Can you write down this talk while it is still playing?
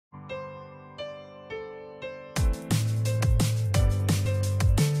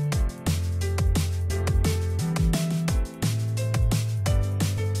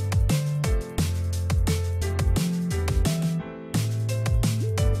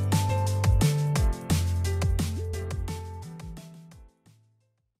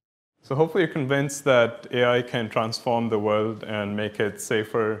So hopefully you're convinced that AI can transform the world and make it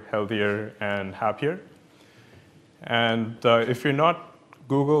safer, healthier, and happier. And if you're not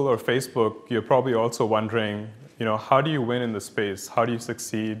Google or Facebook, you're probably also wondering, how do you win in the space? How do you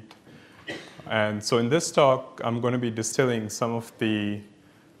succeed? And so in this talk, I'm going to be distilling some of the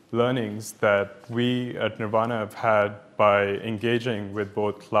learnings that we at Nervana have had by engaging with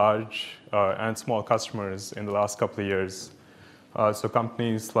both large and small customers in the last couple of years. So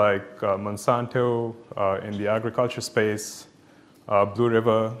companies like Monsanto in the agriculture space, Blue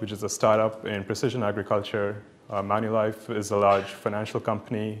River, which is a startup in precision agriculture, Manulife is a large financial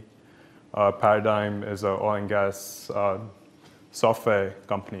company, Paradigm is an oil and gas software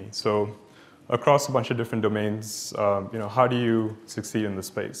company. So across a bunch of different domains, how do you succeed in the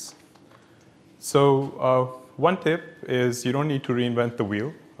space? So one tip is you don't need to reinvent the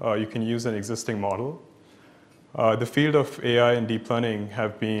wheel. You can use an existing model. The field of AI and deep learning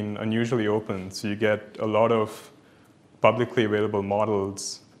have been unusually open, so you get a lot of publicly available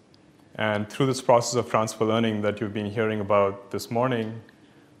models. And through this process of transfer learning that you've been hearing about this morning,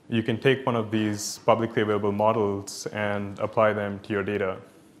 you can take one of these publicly available models and apply them to your data.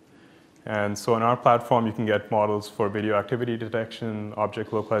 And so on our platform, you can get models for video activity detection,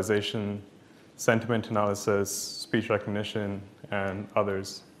 object localization, sentiment analysis, speech recognition, and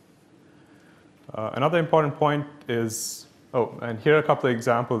others. Another important point is, and here are a couple of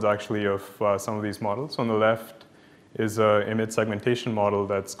examples actually of some of these models. On the left is an image segmentation model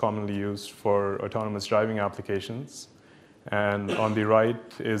that's commonly used for autonomous driving applications. And on the right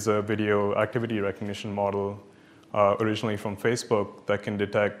is a video activity recognition model originally from Facebook that can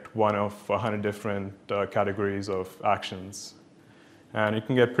detect one of 100 different categories of actions. And it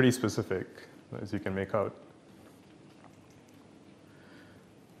can get pretty specific, as you can make out.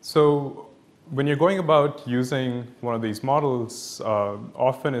 So when you're going about using one of these models,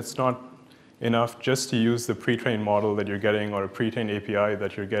 often it's not enough just to use the pre-trained model that you're getting or a pre-trained API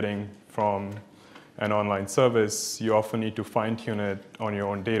that you're getting from an online service. You often need to fine-tune it on your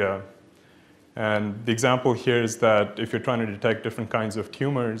own data. And the example here is that if you're trying to detect different kinds of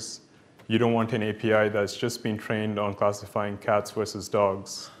tumors, you don't want an API that's just been trained on classifying cats versus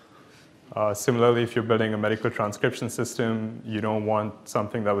dogs. Similarly, if you're building a medical transcription system, you don't want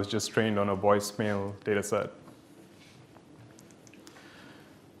something that was just trained on a voicemail data set.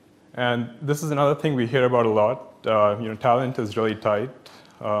 And this is another thing we hear about a lot. Talent is really tight.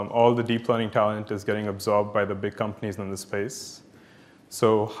 All the deep learning talent is getting absorbed by the big companies in the space.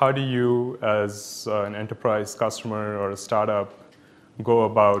 So how do you, as an enterprise customer or a startup, go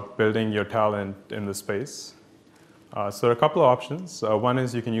about building your talent in the space? So there are a couple of options. One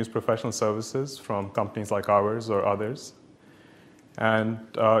is you can use professional services from companies like ours or others. And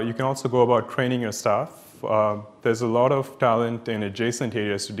you can also go about training your staff. There's a lot of talent in adjacent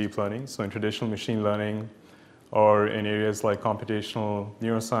areas to deep learning, so in traditional machine learning or in areas like computational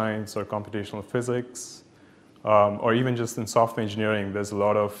neuroscience or computational physics, or even just in software engineering. There's a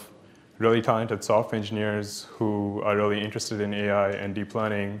lot of really talented software engineers who are really interested in AI and deep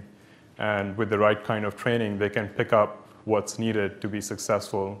learning. And with the right kind of training, they can pick up what's needed to be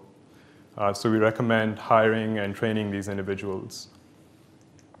successful. So we recommend hiring and training these individuals.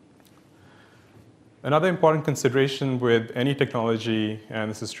 Another important consideration with any technology, and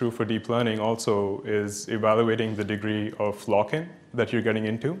this is true for deep learning also, is evaluating the degree of lock-in that you're getting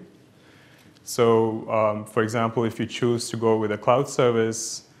into. So for example, if you choose to go with a cloud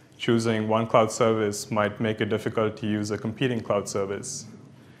service, choosing one cloud service might make it difficult to use a competing cloud service.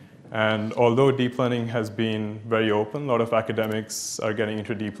 And although deep learning has been very open, a lot of academics are getting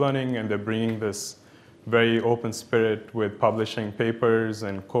into deep learning, and they're bringing this very open spirit with publishing papers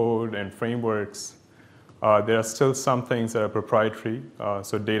and code and frameworks. There are still some things that are proprietary,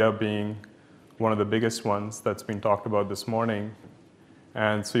 so data being one of the biggest ones that's been talked about this morning.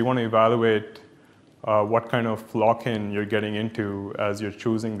 And so you want to evaluate what kind of lock-in you're getting into as you're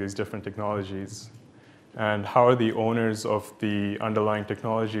choosing these different technologies. And how are the owners of the underlying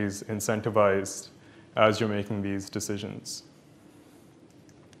technologies incentivized as you're making these decisions?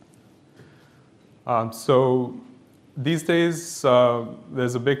 So these days,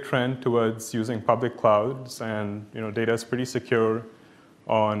 there's a big trend towards using public clouds, and data is pretty secure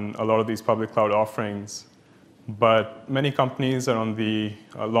on a lot of these public cloud offerings. But many companies are on the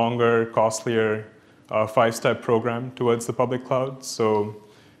longer, costlier 5-step program towards the public cloud. So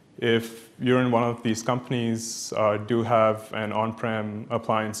if you're in one of these companies, do have an on-prem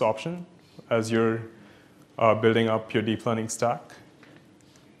appliance option as you're building up your deep learning stack.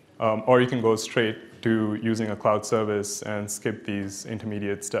 Or you can go straight to using a cloud service and skip these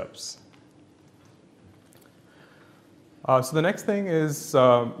intermediate steps. So the next thing is,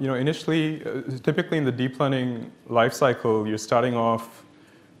 initially, typically in the deep learning lifecycle, you're starting off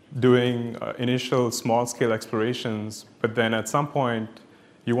doing initial small-scale explorations, but then at some point,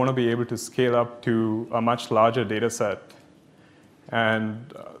 you want to be able to scale up to a much larger data set.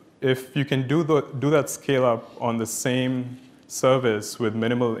 And if you can do that scale up on the same service with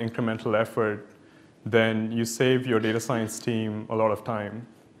minimal incremental effort, then you save your data science team a lot of time.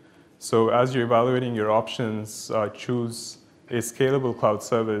 So as you're evaluating your options, choose a scalable cloud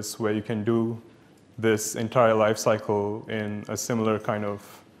service where you can do this entire life cycle in a similar kind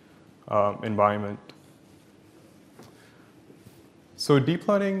of environment. So deep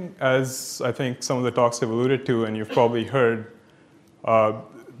learning, as I think some of the talks have alluded to, and you've probably heard,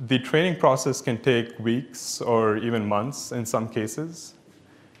 the training process can take weeks or even months in some cases.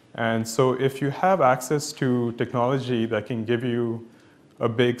 And so if you have access to technology that can give you a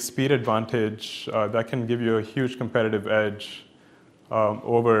big speed advantage, that can give you a huge competitive edge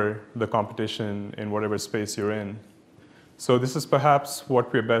over the competition in whatever space you're in. So this is perhaps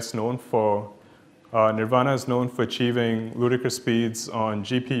what we're best known for. Nervana is known for achieving ludicrous speeds on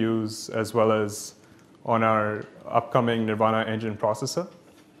GPUs as well as on our upcoming Nervana engine processor.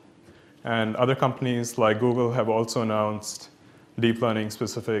 And other companies like Google have also announced deep learning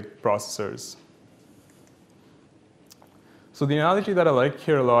specific processors. So the analogy that I like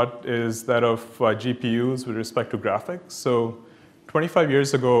here a lot is that of GPUs with respect to graphics. So 25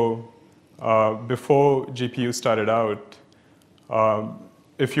 years ago, before GPUs started out,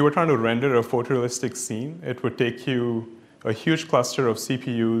 if you were trying to render a photorealistic scene, it would take you a huge cluster of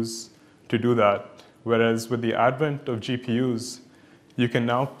CPUs to do that. Whereas with the advent of GPUs, you can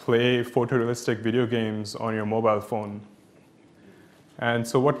now play photorealistic video games on your mobile phone. And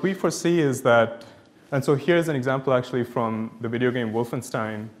so what we foresee is that, and so here's an example actually from the video game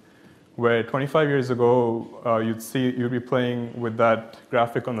Wolfenstein, where 25 years ago, you'd be playing with that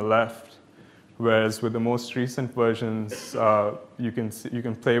graphic on the left, whereas with the most recent versions, you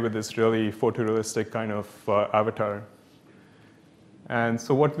can play with this really photorealistic kind of avatar. And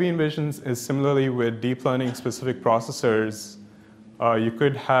so what we envision is similarly with deep learning specific processors, you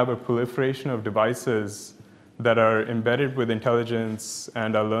could have a proliferation of devices that are embedded with intelligence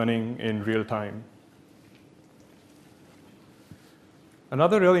and are learning in real time.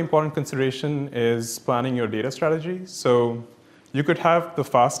 Another really important consideration is planning your data strategy. So you could have the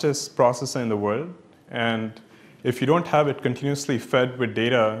fastest processor in the world, and if you don't have it continuously fed with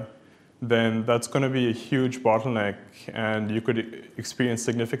data, then that's going to be a huge bottleneck, and you could experience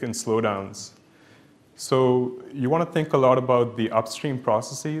significant slowdowns. So you want to think a lot about the upstream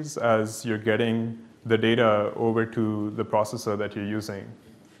processes as you're getting the data over to the processor that you're using.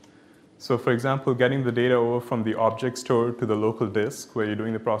 So for example, getting the data over from the object store to the local disk where you're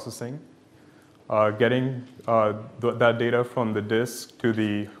doing the processing, getting that data from the disk to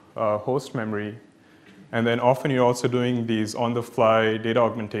the host memory, and then often you're also doing these on-the-fly data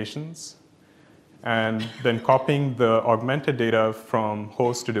augmentations, and then copying the augmented data from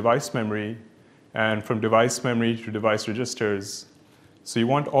host to device memory, and from device memory to device registers. So you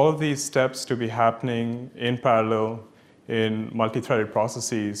want all of these steps to be happening in parallel in multi-threaded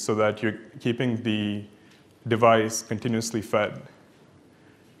processes so that you're keeping the device continuously fed.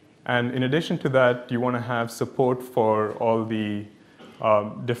 And in addition to that, you want to have support for all the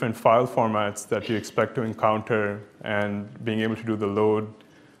different file formats that you expect to encounter and being able to do the load,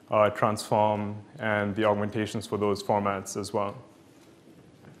 transform, and the augmentations for those formats as well.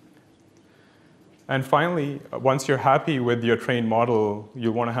 And finally, once you're happy with your trained model,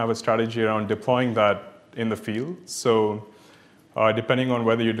 you want to have a strategy around deploying that in the field. So depending on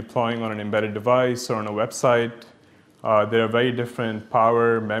whether you're deploying on an embedded device or on a website, there are very different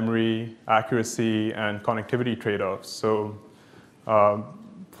power, memory, accuracy, and connectivity trade-offs. So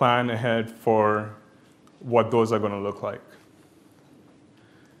plan ahead for what those are going to look like.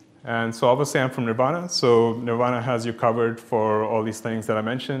 And so obviously I'm from Nervana, so Nervana has you covered for all these things that I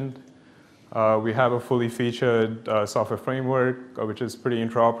mentioned. We have a fully featured software framework, which is pretty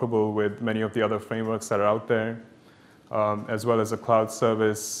interoperable with many of the other frameworks that are out there, as well as a cloud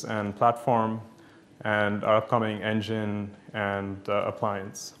service and platform, and our upcoming engine and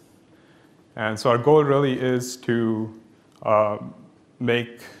appliance. And so our goal really is to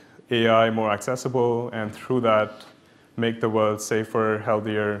make AI more accessible, and through that, make the world safer,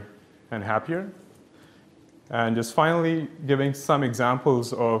 healthier, and happier. And just finally, giving some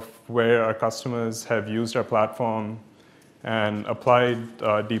examples of where our customers have used our platform and applied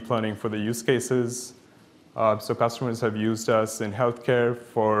deep learning for the use cases. So customers have used us in healthcare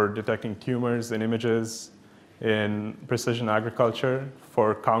for detecting tumors in images, in precision agriculture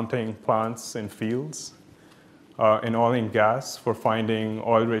for counting plants in fields, in oil and gas for finding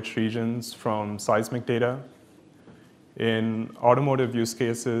oil-rich regions from seismic data, in automotive use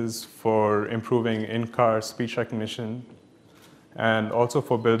cases for improving in-car speech recognition, and also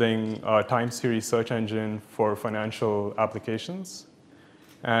for building a time series search engine for financial applications.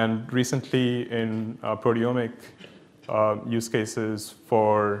 And recently in proteomic use cases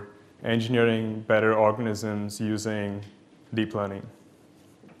for engineering better organisms using deep learning.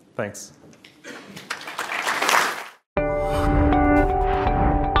 Thanks.